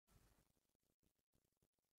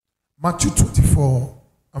Matthew 24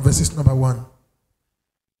 and verses number 1.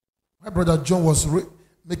 My brother John was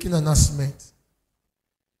making an announcement.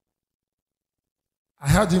 I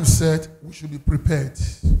heard him said we should be prepared.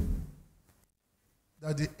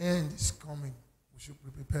 That the end is coming. We should be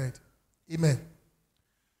prepared. Amen.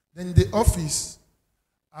 Then in the office,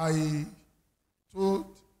 I told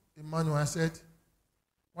Emmanuel, I said,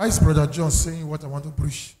 why is Brother John saying what I want to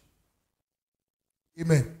preach?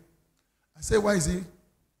 Amen. I said, why is he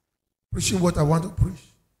preaching what I want to preach?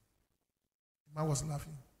 Emmanuel was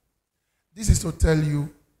laughing. This is to tell you,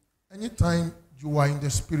 anytime you are in the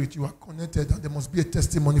spirit, you are connected, and there must be a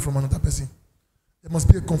testimony from another person. There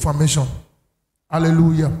must be a confirmation.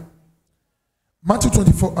 Hallelujah. Matthew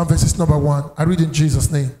 24 and verses number 1. I read in Jesus'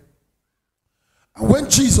 name. And when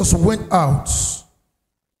Jesus went out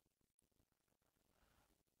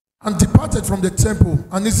and departed from the temple,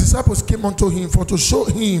 and his disciples came unto him for to show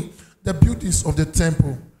him the beauties of the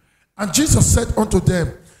temple. And Jesus said unto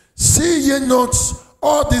them, see ye not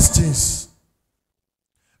all these things?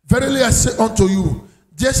 Verily I say unto you,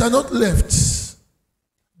 there shall not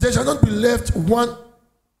be left one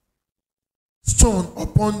stone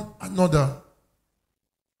upon another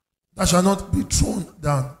that shall not be thrown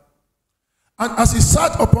down. And as he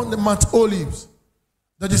sat upon the Mount Olives,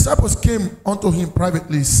 the disciples came unto him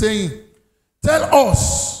privately, saying, tell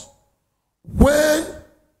us, when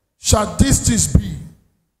shall these things be?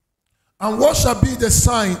 And what shall be the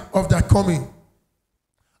sign of their coming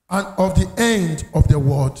and of the end of the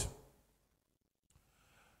world?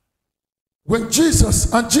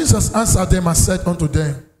 Jesus answered them and said unto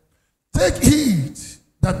them, take heed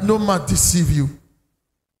that no man deceive you.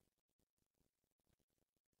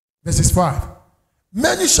 Verses 5.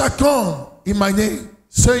 Many shall come in my name,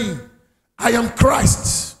 saying, I am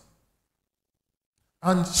Christ,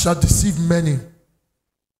 and shall deceive many.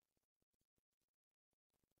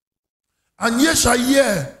 And ye shall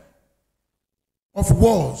hear of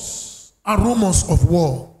wars and rumors of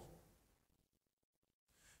war.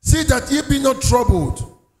 See that ye be not troubled,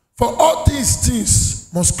 for all these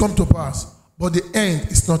things must come to pass, but the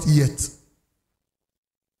end is not yet.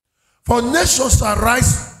 For nation shall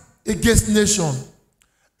rise against nation,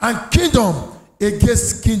 and kingdom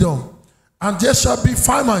against kingdom, and there shall be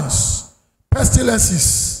famines,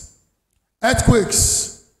 pestilences,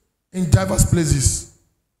 earthquakes in diverse places.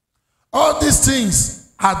 All these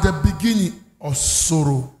things are the beginning of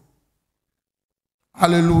sorrow.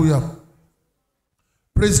 Hallelujah.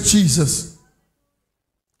 Praise Jesus.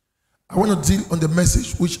 I want to deal on the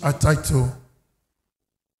message which I title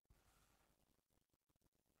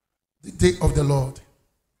The Day of the Lord,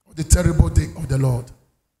 or the Terrible Day of the Lord.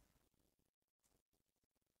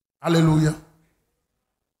 Hallelujah.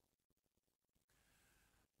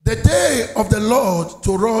 The day of the Lord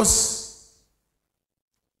to us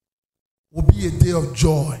will be a day of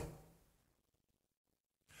joy,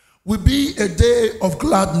 will be a day of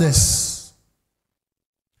gladness,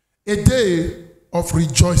 a day of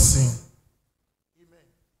rejoicing. Amen.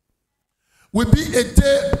 Will be a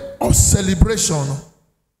day of celebration.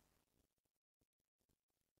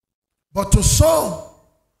 But to some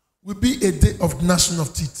will be a day of gnashing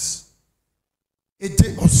of teeth, a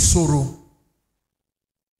day of sorrow,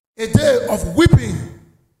 a day of weeping,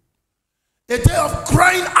 a day of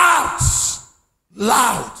crying out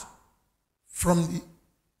loud from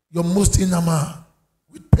your most inner man,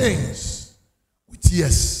 with pains, with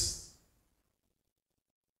tears.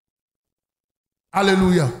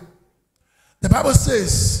 Hallelujah. The Bible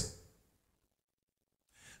says,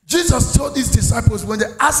 Jesus told his disciples when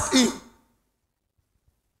they asked him,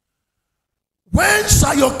 when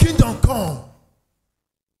shall your kingdom come?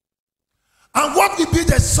 And what will be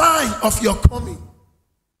the sign of your coming?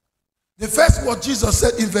 The first word Jesus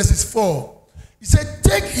said in verses 4, he said,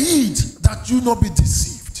 take heed that you not be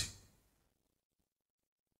deceived.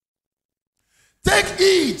 Take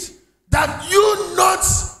heed that you not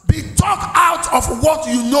be talked out of what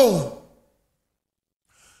you know.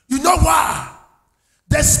 You know why?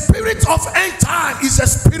 The spirit of end time is a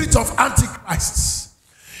spirit of antichrists.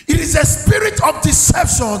 It is a spirit of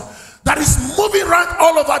deception that is moving around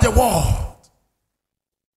all over the world.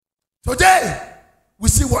 Today, we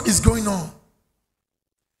see what is going on.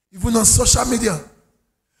 Even on social media.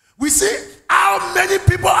 We see how many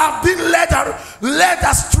people have been led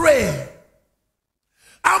astray.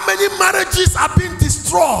 How many marriages are being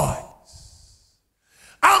destroyed.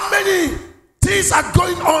 How many things are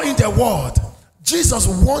going on in the world. Jesus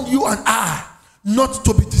warned you and I not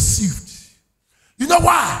to be deceived. You know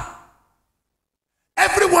why?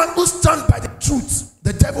 Everyone who stands by the truth,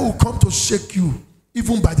 the devil will come to shake you,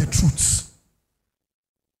 even by the truth.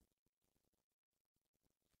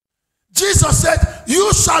 Jesus said,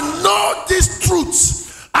 you shall know this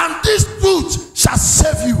truth, and this truth shall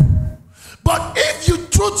save you. But if you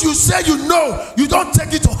truth you say you know, you don't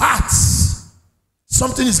take it to heart,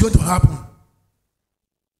 something is going to happen.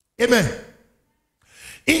 Amen.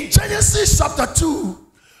 In Genesis chapter 2,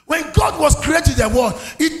 when God was creating the world,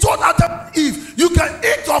 he told Adam and Eve, you can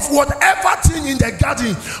eat of whatever thing in the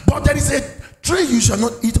garden, but there is a tree you shall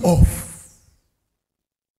not eat of.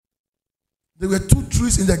 There were two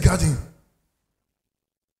trees in the garden.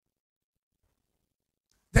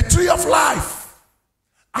 The tree of life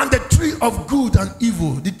and the tree of good and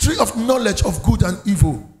evil. The tree of knowledge of good and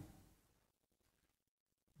evil.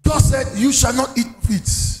 God said, you shall not eat of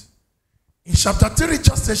it. In chapter 3,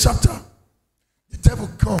 just a chapter, the devil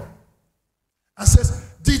comes and says,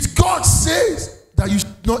 did God say that you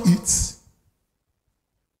should not eat?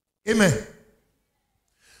 Amen.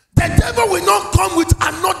 The devil will not come with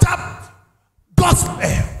another gospel.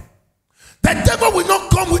 The devil will not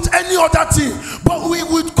come with any other thing, but we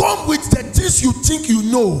will come with the things you think you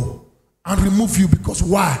know and remove you. Because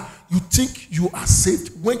why? You think you are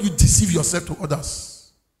saved when you deceive yourself to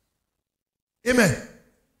others. Amen.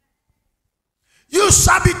 You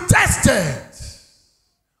shall be tested.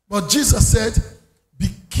 But Jesus said, be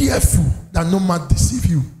careful that no man deceive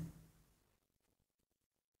you.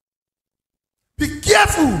 Be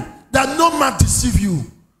careful that no man deceive you.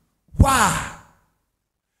 Why?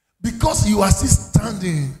 Because you are still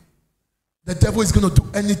standing. The devil is going to do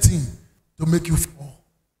anything to make you fall.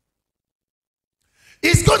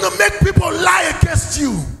 He's going to make people lie against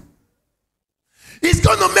you. He's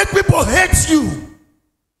going to make people hate you.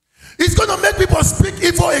 He's going to make people speak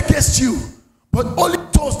evil against you. But only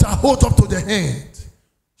those that hold up to the hand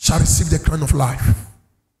shall receive the crown of life.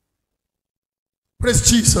 Praise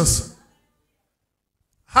Jesus.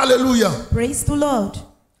 Hallelujah. Praise the Lord.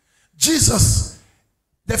 Jesus,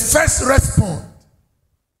 the first response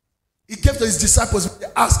he gave to his disciples, they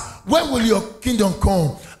asked, when will your kingdom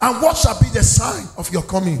come? And what shall be the sign of your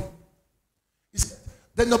coming? He said,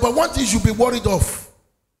 the number one thing you should be worried of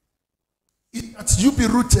is that you be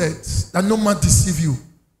rooted, that no man deceive you.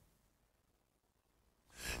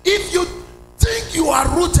 If you think you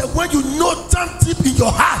are rooted when you know damn deep in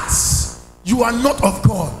your heart you are not of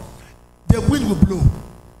God, the wind will blow.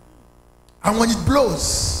 And when it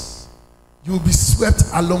blows, you will be swept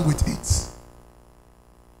along with it.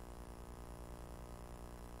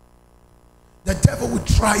 The devil will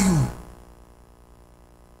try you.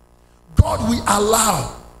 God will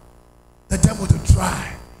allow the devil to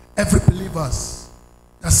try every believer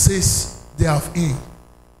that says they are of him.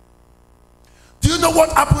 Do you know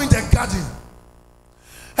what happened in the garden?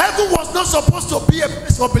 Heaven was not supposed to be a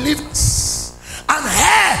place for believers, and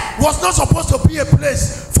hell was not supposed to be a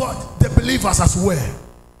place for the believers as well.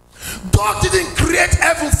 God didn't create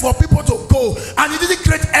heaven for people to go, and he didn't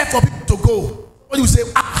create hell for people to go. When you say,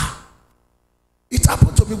 it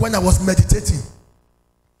happened to me when I was meditating.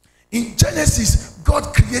 In Genesis,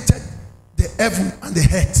 God created the heaven and the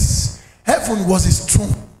earth. Heaven was his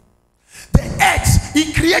throne. The earth,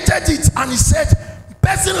 he created it, and he said, a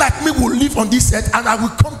person like me will live on this earth, and I will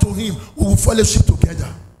come to him. We will fellowship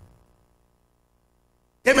together.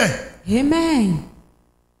 Amen. Amen.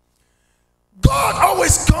 God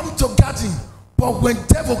always comes to garden, but when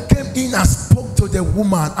devil came in and spoke to the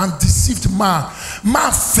woman and deceived man,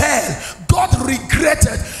 man fell. God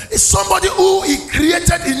regretted. It's somebody who he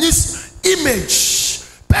created in his image.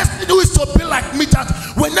 Person who is to be like me, that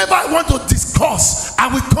whenever I want to discuss, I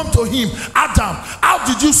will come to him. Adam, how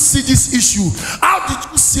did you see this issue? How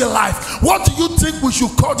did you see life? What do you think we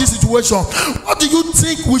should call this situation? What do you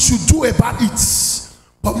think we should do about it?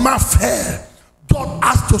 But man fell. God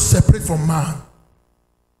has to separate from man.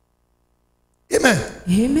 Amen.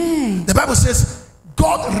 Amen. The Bible says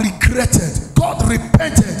God regretted, God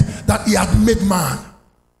repented that he had made man.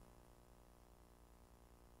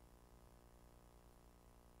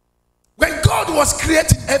 When God was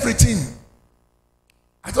creating everything,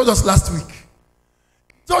 I told us last week,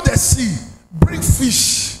 he told the sea, bring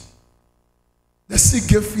fish. The sea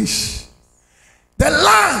gave fish. The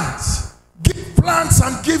land give plants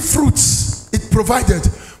and give fruits. It provided.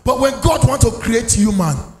 But when God wanted to create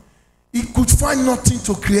human, he could find nothing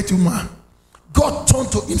to create human. God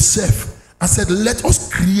turned to himself and said, let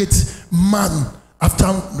us create man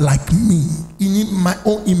after like me, in my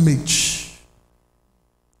own image.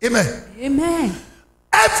 Amen. Amen.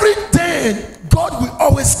 Every day, God will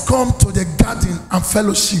always come to the garden and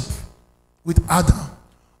fellowship with Adam.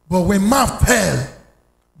 But when man fell,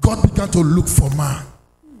 God began to look for man.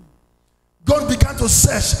 God began to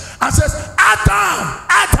search and says, Adam,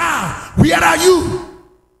 Adam, where are you?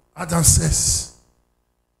 Adam says,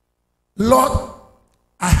 Lord,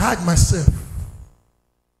 I hide myself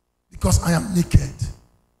because I am naked.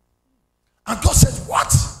 And God said,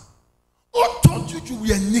 what? Who told you you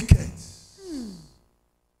were naked?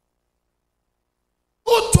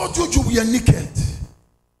 Who told you you were naked?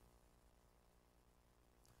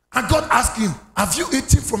 And God asked him, have you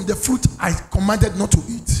eaten from the fruit I commanded not to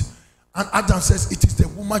eat? And Adam says, it is the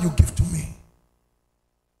woman you gave to me.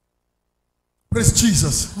 Praise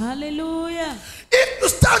Jesus. Hallelujah. If you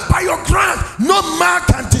stand by your ground, no man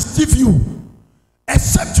can deceive you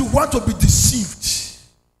except you want to be deceived.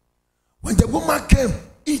 When the woman came,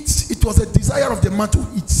 eat. It was a desire of the man to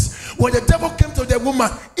eat. When the devil came to the woman,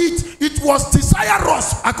 eat. It was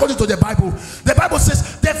desirous according to the Bible. The Bible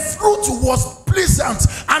says the fruit was pleasant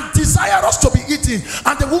and desirous to be eaten,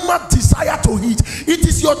 and the woman desired to eat. It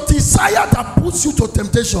is your desire that puts you to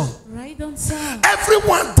temptation. Right on, sir.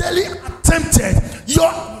 Everyone daily tempted. Your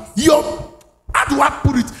how do I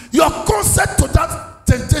put it? Your concept to that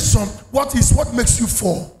temptation, what makes you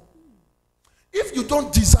fall? If you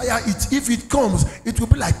don't desire it, if it comes, it will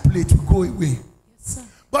be like play, it will go away. Yes, sir.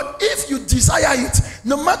 But if you desire it,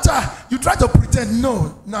 no matter you try to pretend,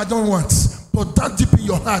 no, I don't want. But that deep in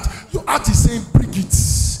your heart is saying, bring it.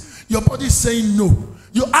 Your body is saying no.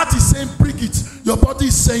 Your heart is saying, bring it. Your body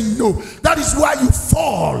is saying no. That is why you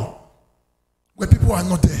fall when people are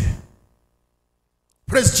not there.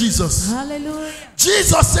 Praise Jesus. Hallelujah.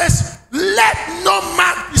 Jesus says, let no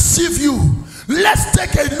man deceive you. Let's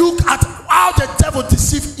take a look at how the devil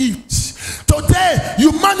deceived Eve. Today,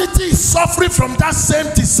 humanity is suffering from that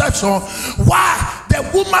same deception. Why? The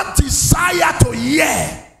woman desired to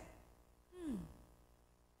hear.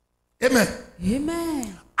 Amen.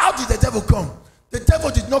 Amen. How did the devil come? The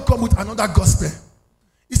devil did not come with another gospel.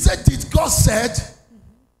 He said, did God said?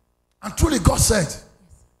 And truly God said.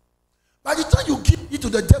 By the time you give it to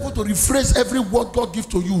the devil to rephrase every word God gives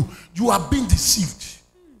to you, you are being deceived.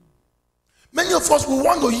 Many of us, we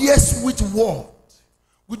want to hear sweet word.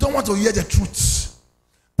 We don't want to hear the truth.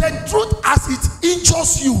 The truth, as it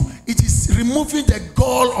injures you, it is removing the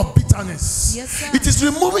gall of bitterness. Yes, sir. It is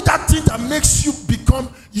removing that thing that makes you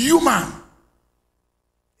become human.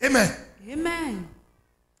 Amen. Amen.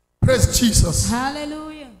 Praise Jesus.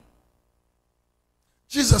 Hallelujah.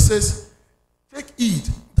 Jesus says, take heed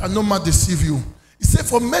that no man deceive you. He said,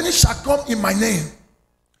 for many shall come in my name.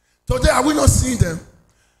 Today, are we not seeing them?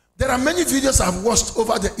 There are many videos I've watched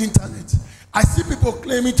over the internet. I see people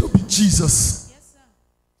claiming to be Jesus. Yes, sir.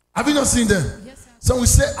 Have you not seen them? Yes, sir. So we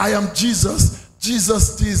say, I am Jesus,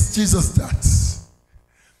 Jesus this, Jesus that.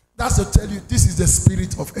 That's to tell you, this is the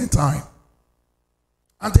spirit of end time.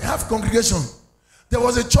 And they have congregation. There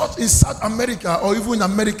was a church in South America, or even in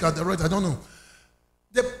America, I don't know.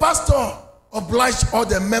 The pastor obliged all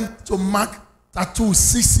the men to mark tattoo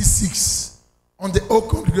 666 on the whole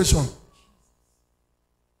congregation.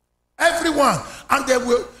 Everyone. And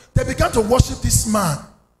they began to worship this man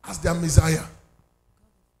as their Messiah.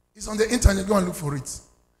 It's on the internet. Go and look for it.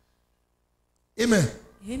 Amen.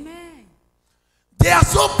 Amen. They are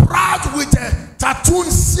so proud with the tattooed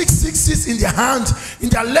 666 in their hand, in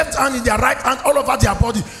their left hand, in their right hand, all over their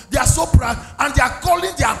body. They are so proud, and they are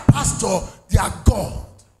calling their pastor their God.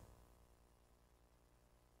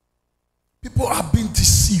 People are being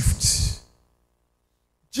deceived.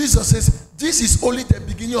 Jesus says, this is only the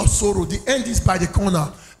beginning of sorrow. The end is by the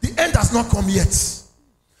corner. The end has not come yet.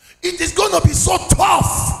 It is going to be so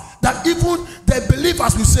tough that even the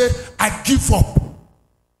believers will say, I give up.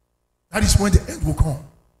 That is when the end will come.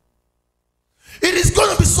 It is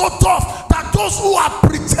going to be so tough that those who are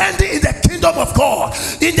pretending in the kingdom of God,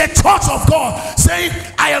 in the church of God, saying,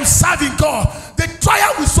 I am serving God, the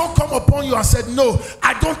trial will so come upon you and said, no,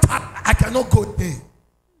 I cannot go there.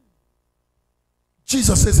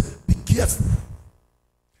 Jesus says, be careful.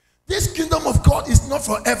 This kingdom of God is not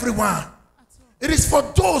for everyone. It is for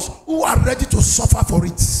those who are ready to suffer for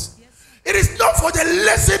it. It is not for the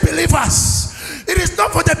lazy believers. It is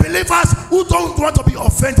not for the believers who don't want to be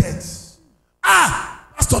offended.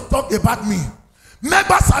 Pastor, talk about me.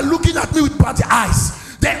 Members are looking at me with bad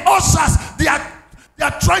eyes. The ushers, they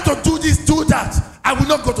are trying to do this, do that. I will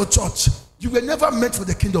not go to church. You were never meant for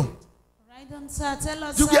the kingdom. Right on, sir. Tell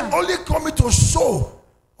us, You sir. were only coming to show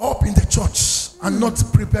up in the church and not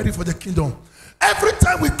preparing for the kingdom. Every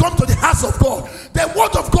time we come to the house of God, the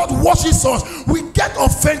word of God washes us. We get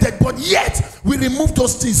offended, but yet we remove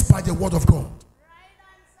those things by the word of God.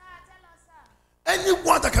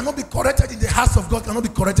 Anyone that cannot be corrected in the house of God cannot be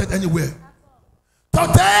corrected anywhere.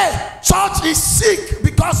 Today, church is sick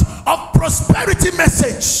because of prosperity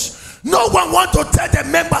message. No one wants to tell the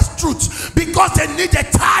members truth because they need the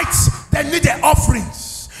tithes, they need the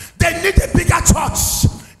offerings, they need a bigger church.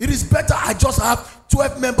 It is better have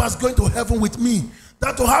 12 members going to heaven with me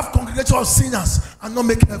than to have congregation of sinners and not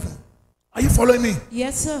make heaven. Are you following me?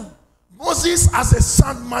 Yes, sir. Moses, as a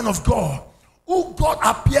sound man of God, who God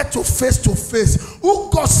appeared to face, who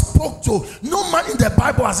God spoke to. No man in the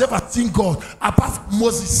Bible has ever seen God apart from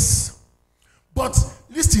Moses. But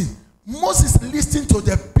listen, Moses listened to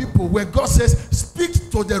the people where God says,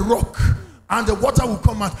 speak to the rock and the water will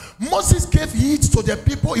come out. Moses gave heed to the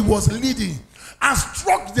people he was leading and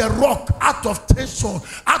struck the rock out of tension,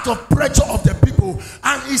 out of pressure of the people.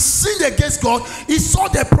 And he sinned against God. He saw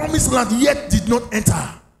the promised land, yet did not enter.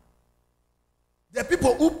 The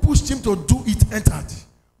people who pushed him to do it entered.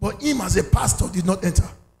 But him as a pastor did not enter.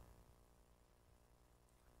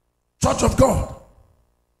 Church of God,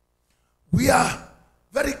 we are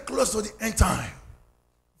very close to the end time.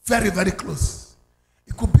 Very, very close.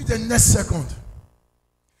 It could be the next second.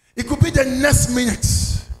 It could be the next minute.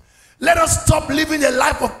 Let us stop living a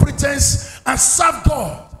life of pretense and serve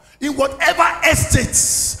God in whatever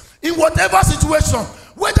estates, in whatever situation,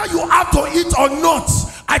 whether you have to eat or not.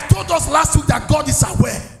 I told us last week that God is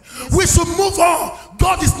aware. Yes. We should move on.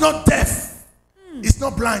 God is not deaf. He's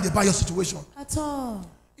not blinded by your situation. At all.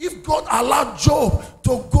 If God allowed Job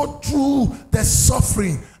to go through the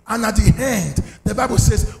suffering, and at the end, the Bible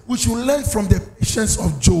says we should learn from the patience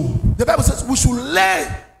of Job. The Bible says we should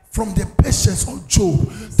learn from the patience of Job.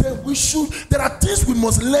 Yes. There are things we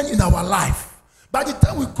must learn in our life. By the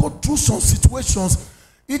time we go through some situations,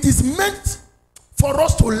 it is meant for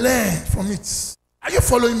us to learn from it. Are you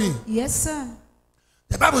following me? Yes, sir.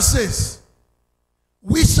 The Bible says,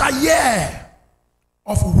 we shall hear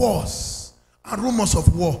of wars and rumors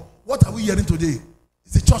of war. What are we hearing today?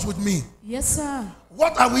 Is the church with me? Yes, sir.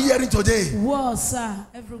 What are we hearing today? Wars, sir,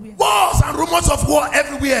 everywhere. Wars and rumors of war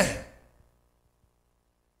everywhere.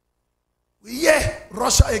 We hear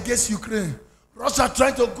Russia against Ukraine. Russia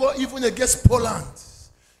trying to go even against Poland.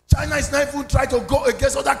 China is not even trying to go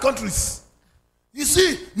against other countries. You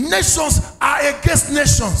see, nations are against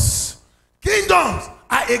nations. Kingdoms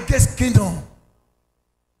are against kingdom.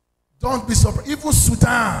 Don't be surprised. Even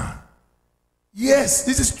Sudan. Yes,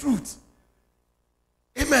 this is truth.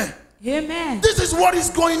 Amen. Amen. This is what is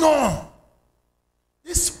going on.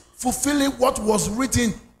 This fulfilling what was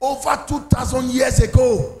written over 2,000 years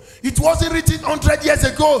ago. It wasn't written 100 years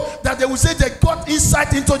ago that they would say they got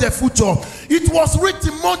insight into the future. It was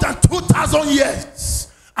written more than 2,000 years.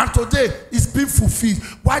 And today it's being fulfilled.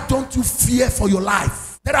 Why don't you fear for your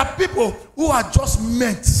life? There are people who are just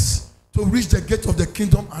meant to reach the gate of the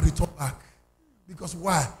kingdom and return back. Because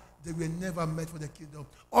why? They were never meant for the kingdom.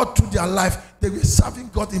 All through their life, they were serving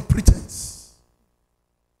God in pretense.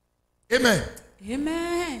 Amen.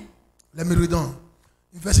 Amen. Let me read on.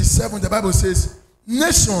 In verse 7, the Bible says,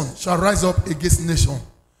 nation shall rise up against nation,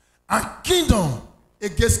 and kingdom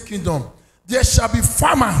against kingdom. There shall be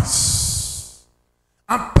famines,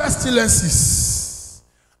 and pestilences,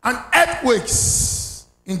 and earthquakes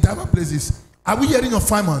in different places. Are we hearing of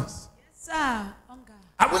famines? Yes, sir.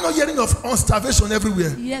 Are we not hearing of starvation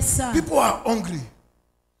everywhere? Yes, sir. People are hungry.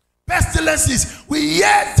 Pestilences. We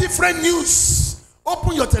hear different news.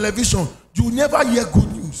 Open your television. You will never hear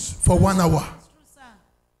good news for 1 hour. It's true, sir.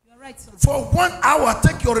 You're right, sir. For 1 hour,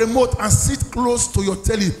 take your remote and sit close to your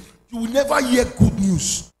telly. You will never hear good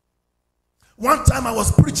news. One time I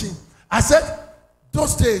was preaching. I said,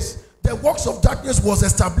 those days, the works of darkness was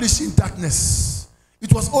established in darkness.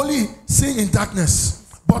 It was only seen in darkness.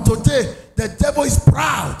 But today, the devil is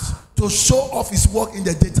proud to show off his work in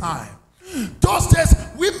the daytime. Those days,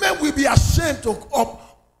 women will be ashamed to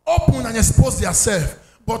open and expose themselves.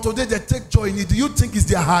 But today, they take joy in it. Do you think it's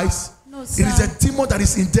their eyes? No, sir. It is a demon that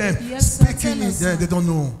is in them. Yes, speaking in them. They don't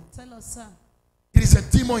know. Tell us, sir. It is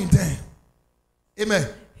a demon in them. Amen.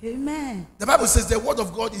 Amen. The Bible says the word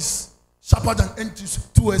of God is sharper than any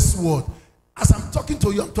two-edged sword. As I'm talking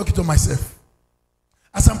to you, I'm talking to myself.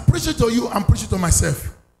 As I'm preaching to you, I'm preaching to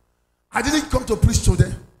myself. I didn't come to preach to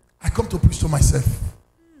them. I come to preach to myself.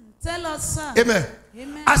 Tell us, sir. Amen.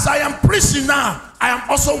 Amen. As I am preaching now, I am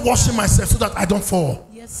also washing myself so that I don't fall.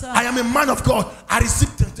 Yes, sir. I am a man of God. I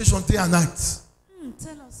receive temptation day and night.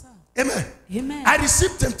 Tell us, sir. Amen. Amen. I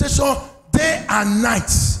receive temptation day and night.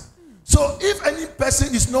 So if any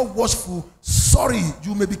person is not watchful, sorry,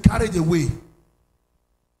 you may be carried away.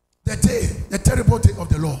 The terrible day of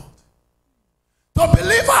the Lord. To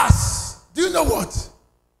believers, do you know what?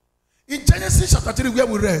 In Genesis chapter 3, where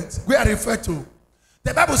we read, where I refer to,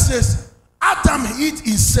 the Bible says, Adam hid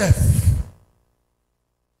himself.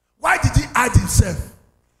 Why did he hide himself?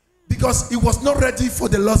 Because he was not ready for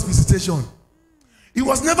the Lord's visitation. He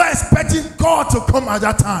was never expecting God to come at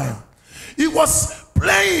that time. He was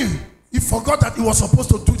playing He forgot that he was supposed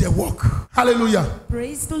to do the work. Hallelujah.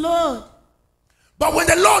 Praise the Lord. But when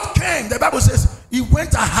the Lord came, the Bible says he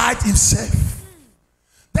went to hide himself.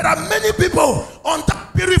 There are many people on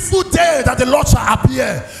that beautiful day that the Lord shall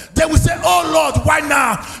appear. They will say, oh Lord, why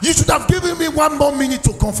now? You should have given me 1 more minute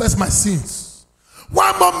to confess my sins.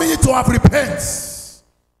 1 more minute to have repent,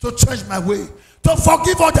 to change my way, to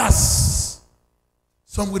forgive others.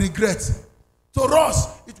 Some will regret. To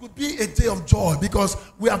us, it would be a day of joy because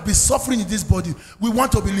we have been suffering in this body. We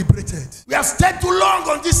want to be liberated. We have stayed too long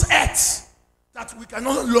on this earth that we can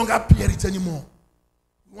no longer bear it anymore.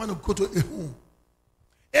 We want to go to a home.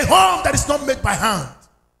 A home that is not made by hand.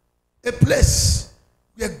 A place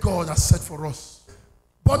where God has set for us.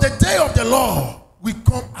 But the day of the Lord will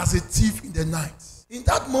come as a thief in the night. In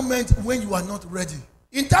that moment when you are not ready.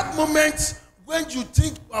 In that moment when you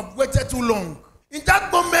think you have waited too long. In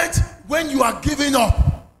that moment when you are giving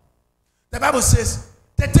up. The Bible says,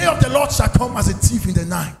 the day of the Lord shall come as a thief in the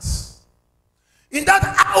night. In that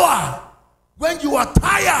hour when you are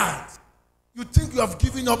tired, you think you have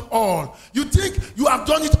given up all. You think you have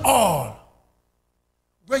done it all.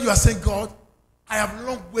 When you are saying, God, I have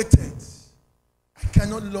long waited. I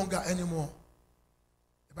cannot longer anymore.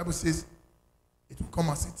 The Bible says, it will come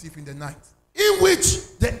as a thief in the night. In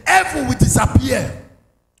which the heaven will disappear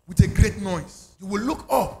with a great noise. You will look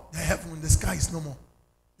up, the heaven, the sky is no more.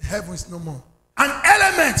 The heaven is no more. An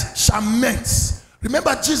element shall melt.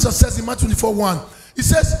 Remember Jesus says in Matthew 24:1, he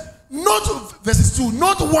says, not, verses 2,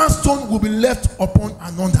 not one stone will be left upon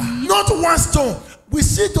another. Not one stone. We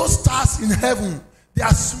see those stars in heaven. They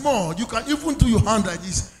are small. You can even do your hand like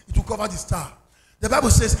this. It will cover the star. The Bible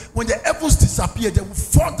says when the heavens disappear, they will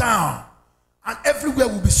fall down. And everywhere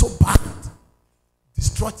will be so bad.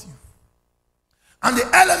 Destructive. And the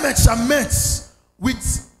elements shall melt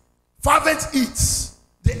with fervent heat.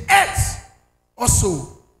 The earth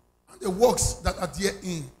also and the works that are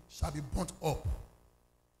therein shall be burnt up.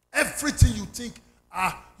 Everything you think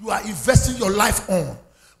you are investing your life on.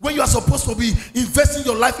 When you are supposed to be investing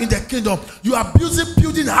your life in the kingdom, you are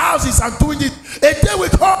building houses and doing it. A day will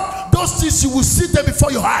come, those things you will see them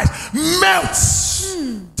before your eyes.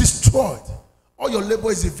 Melt. Destroyed. All your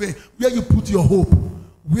labor is in vain. Where you put your hope,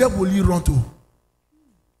 where will you run to?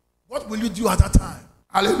 What will you do at that time?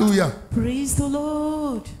 Hallelujah. Praise the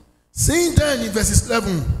Lord. Seeing then in verses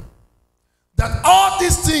 11 that all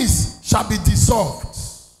these things shall be dissolved.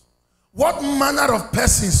 What manner of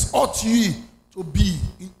persons ought ye to be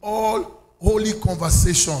in all holy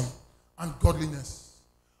conversation and godliness?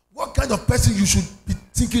 What kind of person you should be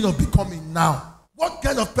thinking of becoming now? What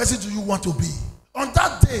kind of person do you want to be? On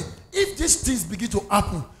that day, if these things begin to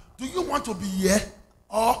happen, do you want to be here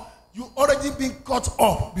or you already been caught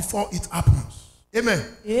up before it happens? Amen.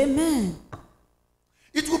 Amen.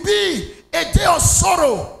 It will be a day of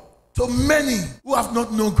sorrow to many who have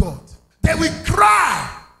not known God. They will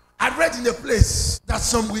cry. I read in a place that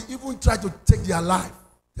some will even try to take their life.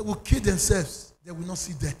 They will kill themselves. They will not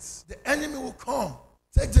see death. The enemy will come.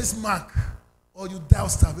 Take this mark or you die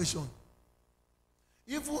of starvation.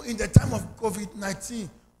 Even in the time of COVID-19,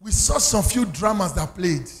 we saw some few dramas that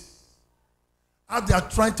played. How they are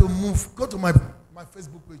trying to move. Go to my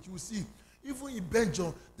Facebook page. You will see. Even in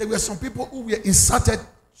Belgium, there were some people who were inserted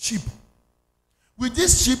cheap. With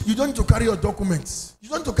this chip, you don't need to carry your documents. You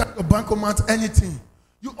don't need to carry your bank account, anything.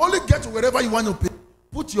 You only get to wherever you want to pay.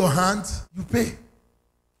 Put your hand, you pay.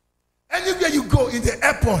 Anywhere you go in the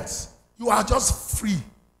airport, you are just free.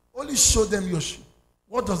 Only show them your chip.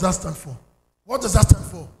 What does that stand for? What does that stand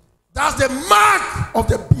for? That's the mark of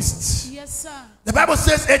the beast. Yes, sir. The Bible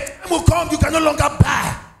says a time will come you can no longer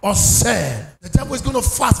buy or sell. The devil is going to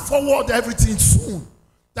fast forward everything soon.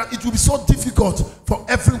 That it will be so difficult for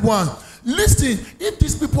everyone. Listen, if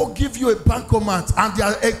these people give you a bankomat and they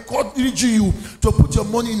are encouraging you to put your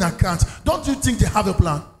money in account, don't you think they have a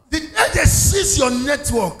plan? The day they seize your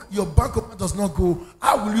network, your bankomat does not go,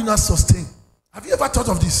 how will you not sustain? Have you ever thought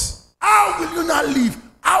of this? How will you not live?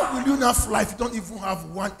 How will you not fly if you don't even have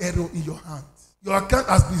one arrow in your hand? Your account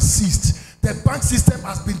has been seized. The bank system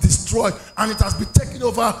has been destroyed and it has been taken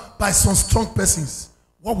over by some strong persons.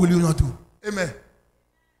 What will you not do? Amen.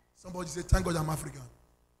 Somebody say, thank God I'm African.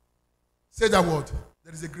 Say that word.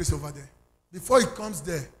 There is a grace over there. Before it comes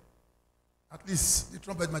there, at least the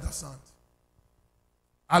trumpet might have sounded.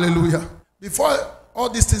 Hallelujah. Before all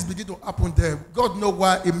these things begin to happen there, God knows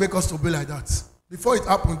why He makes us to be like that. Before it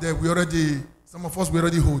happened there, some of us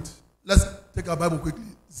already hold. Let's take our Bible quickly.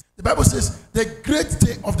 The Bible says, the great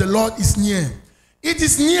day of the Lord is near. It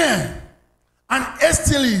is near and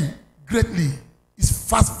hastily, greatly. It's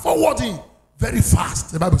fast forwarding very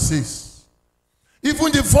fast, the Bible says.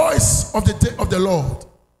 Even the voice of the day of the Lord.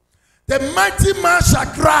 The mighty man shall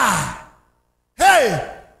cry.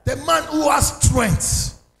 Hey, the man who has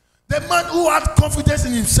strength, the man who had confidence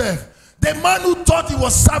in himself, the man who thought he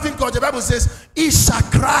was serving God, the Bible says, he shall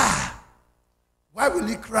cry. Why will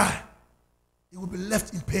he cry? He will be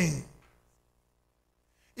left in pain.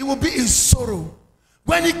 He will be in sorrow.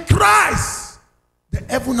 When he cries, the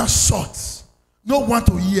heaven are shut. No one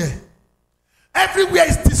to hear. Everywhere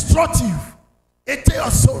is destructive. A day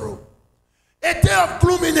of sorrow. A day of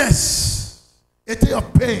gloominess. A day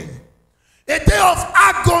of pain. A day of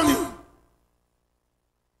agony.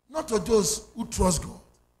 Not to those who trust God,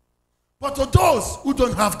 but to those who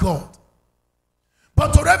don't have God.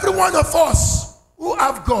 But to every one of us who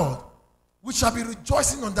have God, we shall be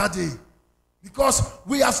rejoicing on that day. Because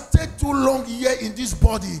we have stayed too long here in this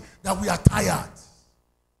body that we are tired.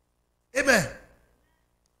 Amen.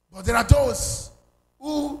 But there are those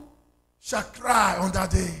who shall cry on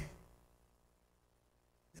that day.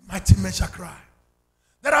 The mighty men shall cry.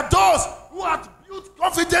 There are those who have built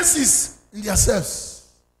confidences in themselves,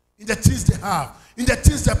 in the things they have, in the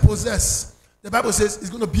things they possess. The Bible says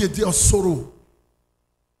it's going to be a day of sorrow,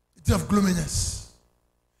 a day of gloominess,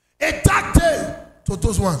 a dark day to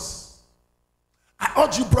those ones. I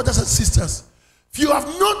urge you, brothers and sisters, if you have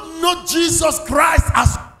not known Jesus Christ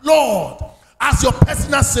as Lord, as your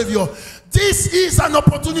personal Savior, this is an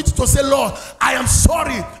opportunity to say, Lord, I am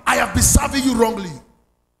sorry I have been serving you wrongly.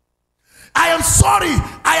 I am sorry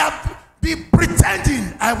I have been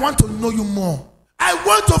pretending. I want to know you more. I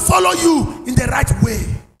want to follow you in the right way.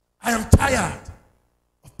 I am tired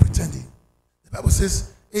of pretending. The Bible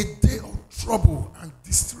says, a day of trouble and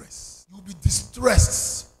distress. You will be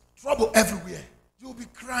distressed. Trouble everywhere. You will be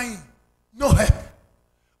crying. No help.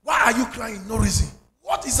 Why are you crying? No reason.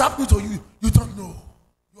 What is happening to you? You don't know.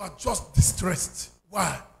 You are just distressed.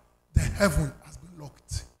 Why? The heaven has been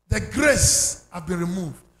locked. The grace has been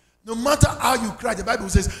removed. No matter how you cry, the Bible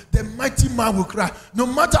says, the mighty man will cry. No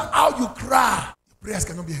matter how you cry, your prayers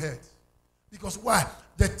cannot be heard. Because why?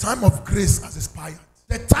 The time of grace has expired.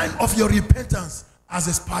 The time of your repentance has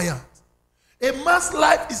expired. A man's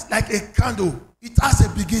life is like a candle. It has a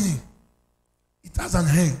beginning. It has an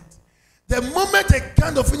end. The moment a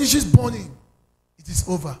candle finishes burning, it is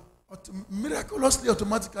over. Miraculously,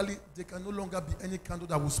 automatically, there can no longer be any candle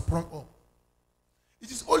that will sprung up.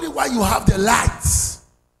 It is only while you have the light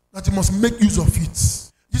that you must make use of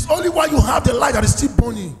it. It is only while you have the light that is still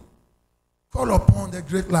burning. Call upon the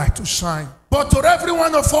great light to shine. But to every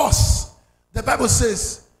one of us, the Bible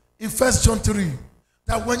says in 1 John 3,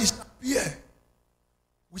 that when he shall appear,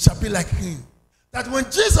 we shall be like him. That when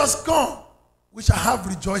Jesus comes, we shall have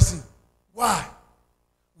rejoicing. Why?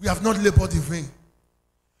 We have not labored in vain.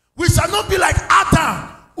 We shall not be like Adam,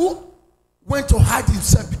 who went to hide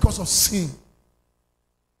himself because of sin.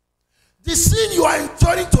 The sin you are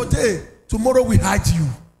enjoying today, tomorrow will hide you.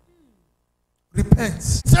 Repent.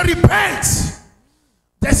 Say repent.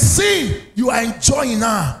 The sin you are enjoying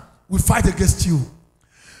now will fight against you.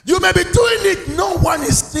 You may be doing it, no one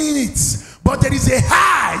is seeing it, but there is a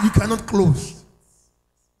eye you cannot close.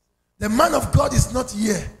 The man of God is not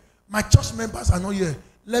here. My church members are not here.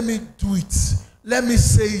 Let me do it. Let me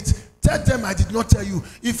say it. Tell them I did not tell you.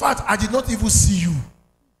 In fact, I did not even see you.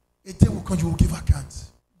 A day will come, you will give account.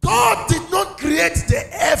 God did not create the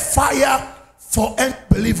air fire for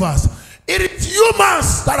unbelievers. It is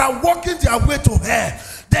humans that are walking their way to hell.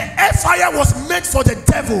 The air fire was meant for the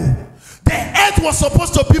devil. The earth was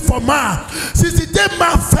supposed to be for man. Since the day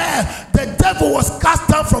man fell, the devil was cast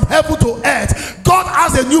down from heaven to earth. God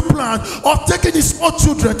has a new plan of taking his own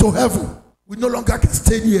children to heaven. We no longer can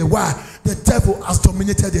stay here. Why? The devil has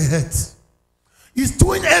dominated the earth. He's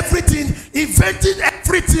doing everything, inventing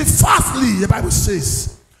everything fastly, the Bible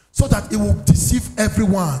says, so that it will deceive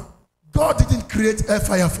everyone. God didn't create air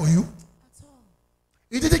fire for you.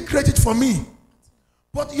 He didn't create it for me.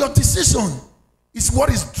 But your decision is what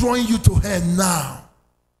is drawing you to hell now.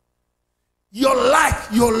 Your like,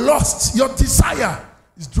 your lust, your desire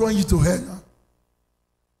is drawing you to hell now.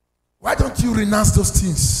 Why don't you renounce those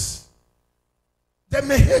things? They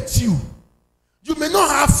may hate you. You may not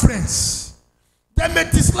have friends. They may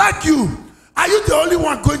dislike you. Are you the only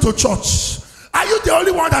one going to church? Are you the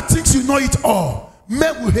only one that thinks you know it all?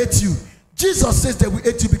 Men will hate you. Jesus says they will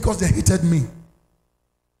hate you because they hated me.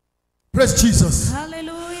 Praise Jesus.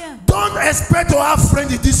 Hallelujah. Don't expect to have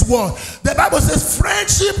friends in this world. The Bible says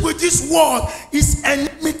friendship with this world is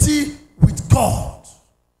enmity with God.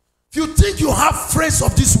 If you think you have friends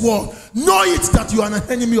of this world, know it that you are an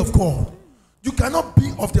enemy of God. You cannot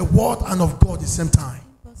be of the world and of God at the same time.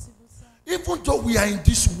 Even though we are in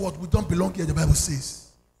this world, we don't belong here, the Bible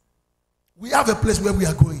says. We have a place where we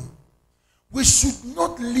are going. We should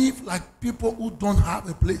not live like people who don't have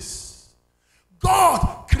a place.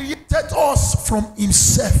 God created us from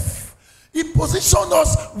himself. He positioned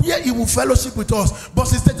us where he will fellowship with us. But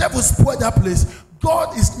since the devil spoiled that place,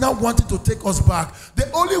 God is now wanting to take us back.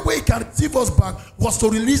 The only way he can receive us back was to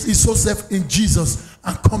release his soul self in Jesus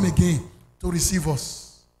and come again to receive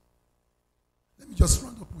us. Let me just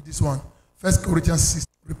round up with this one. 1 Corinthians 6.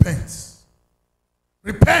 Repent.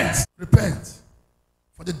 Repent. Repent.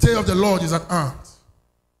 For the day of the Lord is at hand.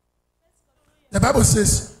 The Bible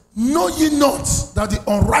says, know ye not that the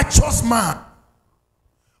unrighteous man,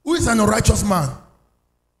 who is an unrighteous man?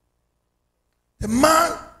 The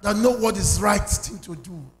man that knows what is right thing to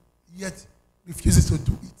do, yet refuses to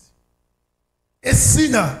do it. A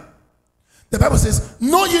sinner. The Bible says,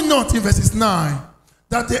 know ye not, in verses 9,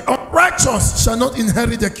 that the unrighteous shall not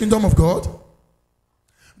inherit the kingdom of God?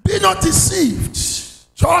 Be not deceived.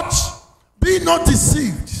 Church, be not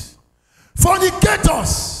deceived.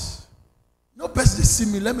 Fornicators. No person to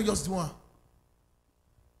see me. Let me just do one.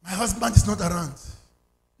 My husband is not around.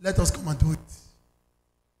 Let us come and do it.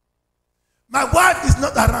 My wife is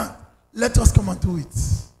not around. Let us come and do it.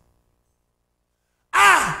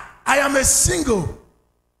 I am a single.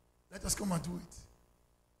 Let us come and do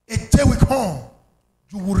it. A day will come.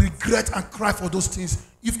 You will regret and cry for those things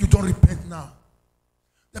if you don't repent now.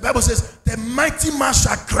 The Bible says, the mighty man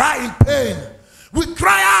shall cry in pain. We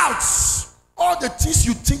cry out. All the things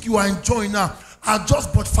you think you are enjoying now are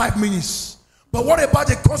just but 5 minutes. But what about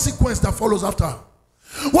the consequence that follows after?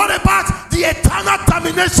 What about the eternal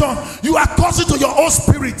damnation you are causing to your own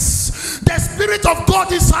spirits? The spirit of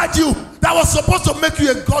God inside you that was supposed to make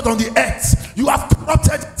you a God on the earth. You have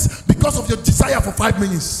corrupted it because of your desire for 5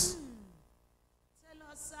 minutes.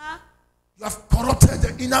 You have corrupted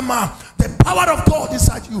the inner man, the power of God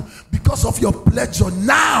inside you because of your pleasure.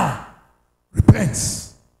 Now, repent.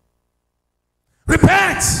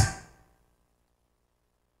 Repent.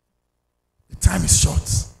 The time is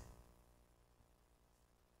short.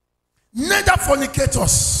 Neither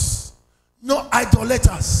fornicators, nor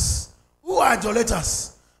idolaters. Who are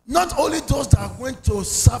idolaters? Not only those that went to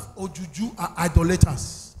serve Ojuju are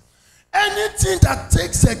idolaters. Anything that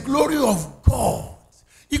takes the glory of God,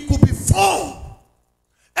 it could be phone.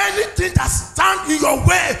 Anything that stands in your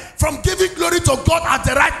way from giving glory to God at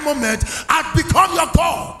the right moment has become your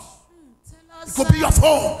God. It could be your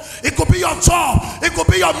phone. It could be your job. It could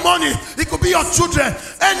be your money. It could be your children.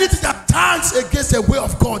 Anything that stands against the way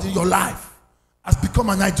of God in your life has become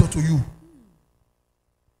an idol to you.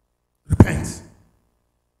 Repent.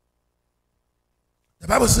 The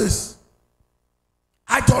Bible says,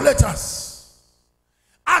 idolaters,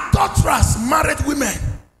 adulterers, married women,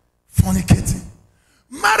 fornicating.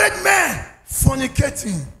 Married men,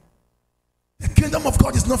 fornicating. The kingdom of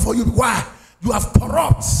God is not for you. Why? You have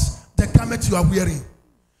corrupt the garment you are wearing.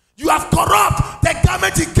 You have corrupt the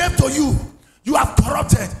garment he gave to you. You have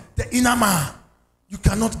corrupted the inner man. You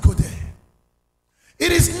cannot go there.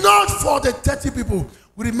 It is not for the 30 people.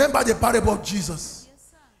 We remember the parable of Jesus.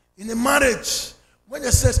 Yes, in a marriage, when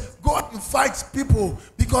it says, God invites people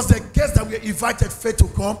because the guests that were invited failed to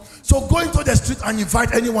come. So go into the street and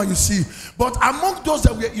invite anyone you see. But among those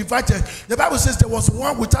that were invited, the Bible says there was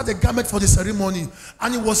one without a garment for the ceremony.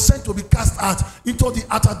 And he was sent to be cast out into the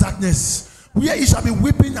utter darkness, where he shall be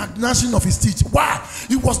weeping and gnashing of his teeth. Why?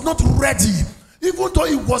 He was not ready. Even though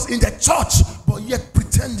he was in the church, but yet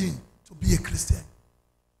pretending to be a Christian.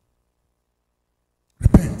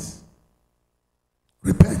 Repent.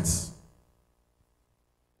 Repent.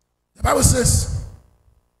 The Bible says,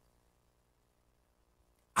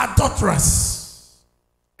 adulterers,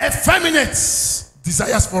 effeminates,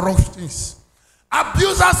 desires for wrong things,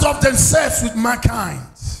 abusers of themselves with mankind.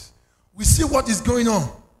 We see what is going on.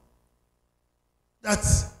 That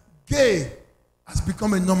gay has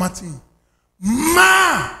become a normal thing.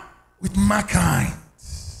 Man with mankind.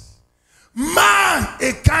 Man,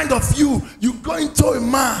 a kind of you go into a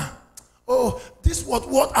man. Oh, this was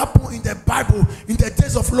what happened in the Bible in the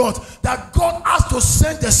days of Lot. That God has to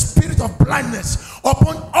send the spirit of blindness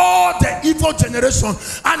upon all the evil generation,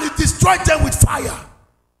 and he destroyed them with fire.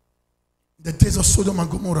 The days of Sodom and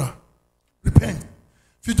Gomorrah. Repent.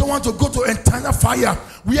 If you don't want to go to eternal fire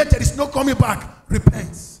where there is no coming back,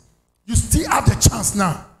 repent. You still have the chance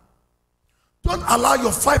now. Don't allow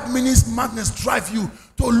your 5 minutes madness drive you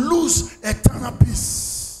to lose eternal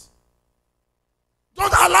peace.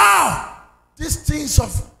 Don't allow these things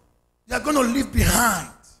of you are going to leave behind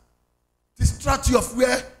distract you of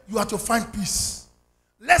where you are to find peace.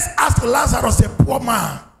 Let's ask Lazarus, a poor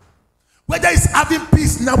man, whether he's having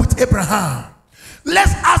peace now with Abraham.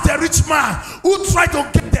 Let's ask the rich man who tried to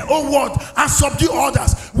get the own word and subdue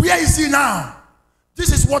others. Where is he now?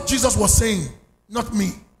 This is what Jesus was saying, not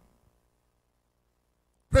me.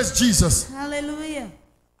 Praise Jesus. Hallelujah.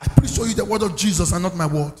 I preach to you the word of Jesus and not my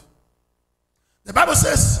word. The Bible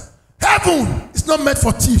says, heaven is not meant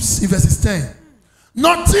for thieves in verse 10.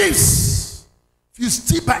 Not thieves. If you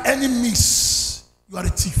steal by any means, you are a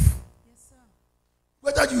thief. Yes, sir.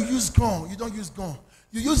 Whether you use gun, you don't use gun.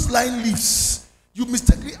 You use line leaves. You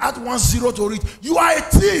mistakenly add 10 to it. You are a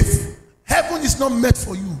thief. Heaven is not meant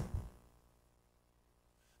for you.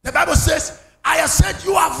 The Bible says, I have said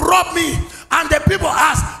you have robbed me. And the people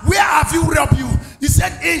ask, where have you robbed you? He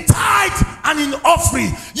said, in tithe and in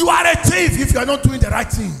offering. You are a thief if you are not doing the right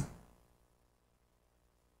thing.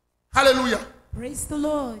 Hallelujah. Praise the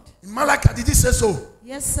Lord. In Malachi, did he say so?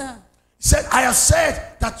 Yes, sir. He said, I have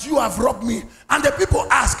said that you have robbed me. And the people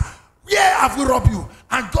ask, where have we robbed you?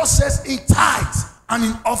 And God says, in tithe and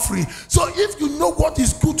in offering. So if you know what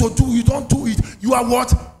is good to do, you don't do it. You are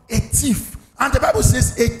what? A thief. And the Bible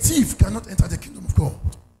says a thief cannot enter the kingdom of God.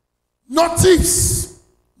 Not thieves,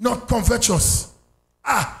 not covetous.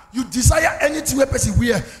 You desire anything where person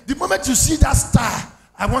wear. The moment you see that star,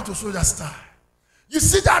 I want to show that star. You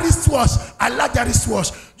see that wristwatch, I like that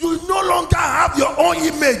wristwatch. You no longer have your own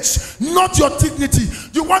image, not your dignity.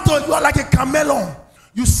 You are like a chameleon.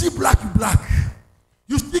 You see black, you black.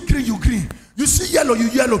 You see green, you green. You see yellow, you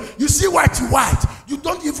yellow. You see white, you white. You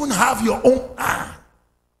don't even have your own eye.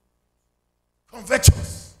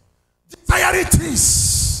 Covetous. Desiring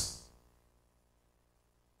things.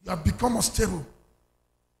 You have become unstable.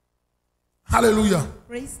 Hallelujah.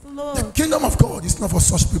 Praise the Lord. The kingdom of God is not for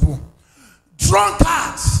such people.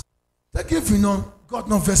 Drunkards. Take if you know God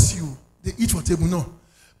not vex you. They eat for table, no.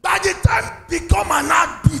 By the time become an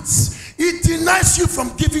habit, it denies you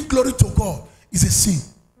from giving glory to God. It's a sin.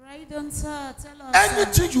 Right on, sir. Tell us.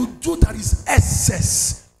 Anything you do that is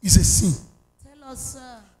excess is a sin. Tell us,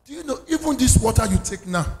 sir. Do you know even this water you take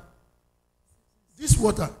now? This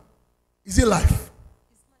water, is it life?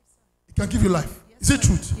 It can give you life. Yes, is it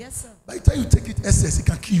truth? Yes, sir. By the time you take it excess, it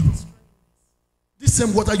can kill you. This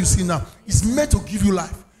same water you see now is meant to give you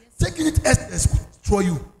life. Taking it excess will destroy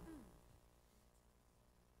you.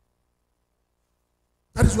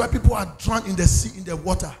 That is why people are drowned in the sea, in the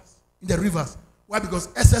water, in the rivers. Why? Because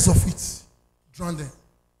excess of it drown them.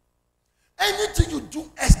 Anything you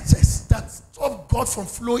do excess that stops God from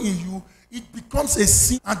flowing in you, it becomes a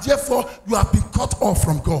sin, and therefore you have been cut off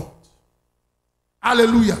from God.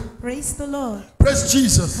 Hallelujah. Praise the Lord. Praise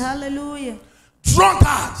Jesus. Hallelujah.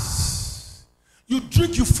 Drunkards. You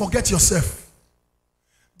drink, you forget yourself.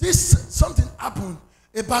 Something happened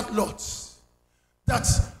about Lot. That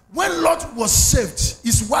when Lot was saved,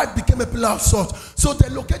 his wife became a pillar of salt. So they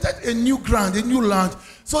located a new ground, a new land.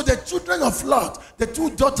 So the children of Lot, the two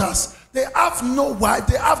daughters, they have no wife,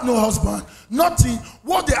 they have no husband, nothing.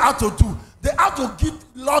 What they had to do, they had to give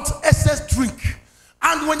Lot excess drink.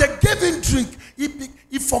 And when they gave him drink,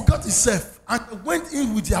 he forgot himself and went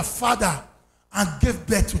in with their father and gave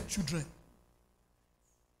birth to children.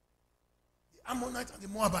 The Ammonites and the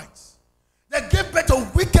Moabites. They gave birth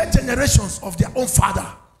to wicked generations of their own father.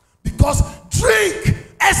 Because drink,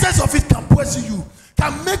 essence of it can poison you,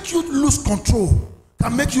 can make you lose control,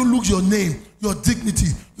 can make you lose your name, your dignity,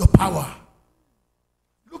 your power.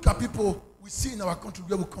 Look at people we see in our country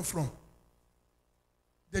where we come from.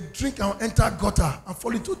 They drink and enter gutter and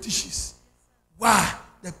fall into dishes. Why?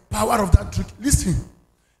 The power of that drink. Listen,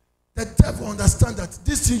 the devil understands that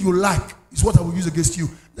this thing you like is what I will use against you.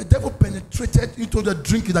 The devil penetrated into the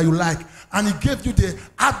drink that you like, and he gave you the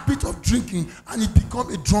habit of drinking, and it become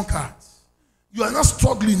a drunkard. You are not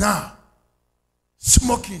struggling now.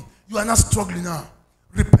 Smoking, you are not struggling now.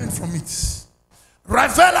 Repent from it.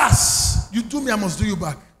 Revelers, you do me, I must do you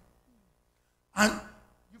back. And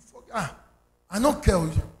you forget, I don't care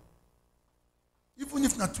you. Even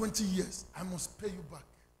if not 20 years, I must pay you back.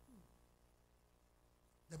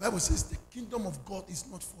 The Bible says the kingdom of God is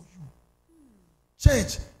not for you.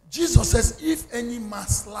 Change. Jesus says, if any man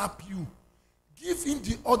slap you, give him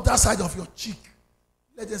the other side of your cheek.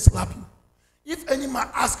 Let them slap you. If any man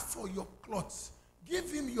asks for your clothes, give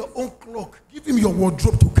him your own cloak. Give him your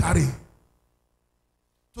wardrobe to carry.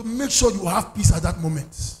 To make sure you have peace at that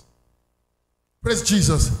moment. Praise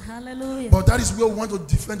Jesus. Hallelujah. But that is where we want to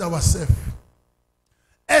defend ourselves.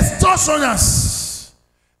 Extortioners.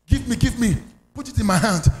 Give me. Put it in my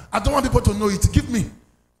hand. I don't want people to know it. Give me,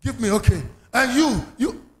 okay. And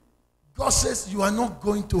you, God says you are not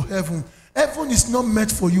going to heaven. Heaven is not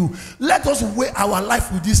meant for you. Let us weigh our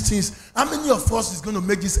life with these things. How many of us is going to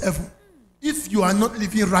make this heaven if you are not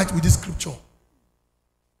living right with this scripture?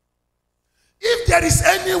 If there is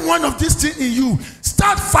any one of these things in you,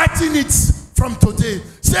 start fighting it from today.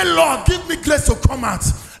 Say, Lord, give me grace to come out.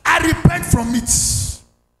 I repent from it.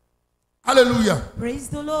 Hallelujah. Praise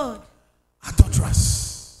the Lord.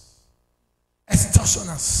 Adulterers,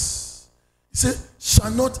 extortioners, he said, shall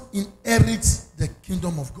not inherit the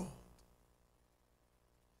kingdom of God.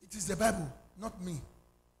 It is the Bible, not me.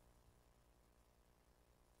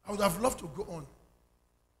 I would have loved to go on.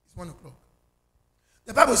 It's 1 o'clock.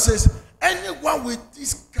 The Bible says, anyone with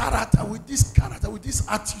this character, with this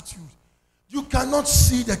attitude, you cannot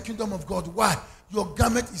see the kingdom of God. Why? Your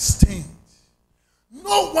garment is stained.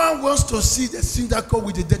 No one wants to see the synagogue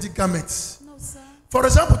with the dirty garments. No, sir. For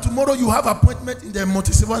example, tomorrow you have appointment in the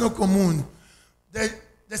Montesilvano Commune.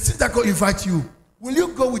 The synagogue invite you. Will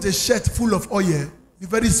you go with a shirt full of oil? Be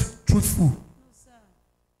very truthful. No, sir.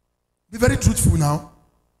 Be very truthful now.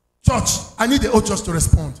 Church, I need the whole church to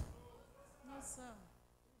respond. No, sir.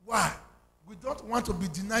 Why? We don't want to be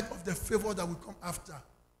denied of the favor that will come after.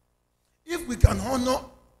 If we can honor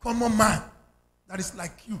common man that is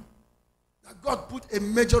like you, that God put a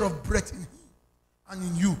measure of breath in him and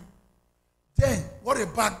in you, then what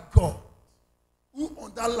about God, who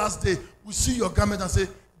on that last day will see your garment and say,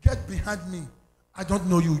 get behind me, I don't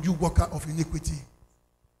know you, you worker of iniquity.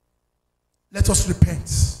 Let us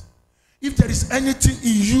repent. If there is anything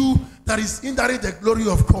in you that is hindering the glory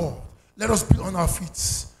of God, let us be on our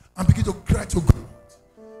feet and begin to cry to God.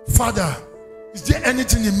 Father, is there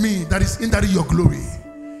anything in me that is hindering your glory?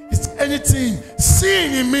 Is there anything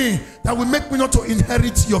seen in me that will make me not to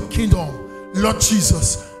inherit your kingdom? Lord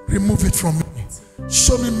Jesus, remove it from me.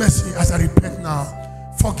 Show me mercy as I repent now.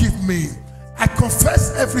 Forgive me. I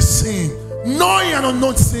confess every sin, knowing and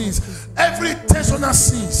unknown sins, every intentional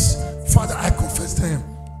sins. Father, I confess them.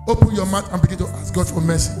 Open your mouth and begin to ask God for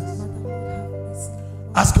mercy.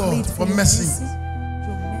 Ask God for mercy.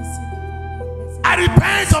 I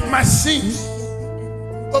repent of my sins.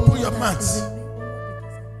 Open your mouth.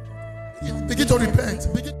 Begin to repent.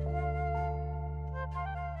 Begin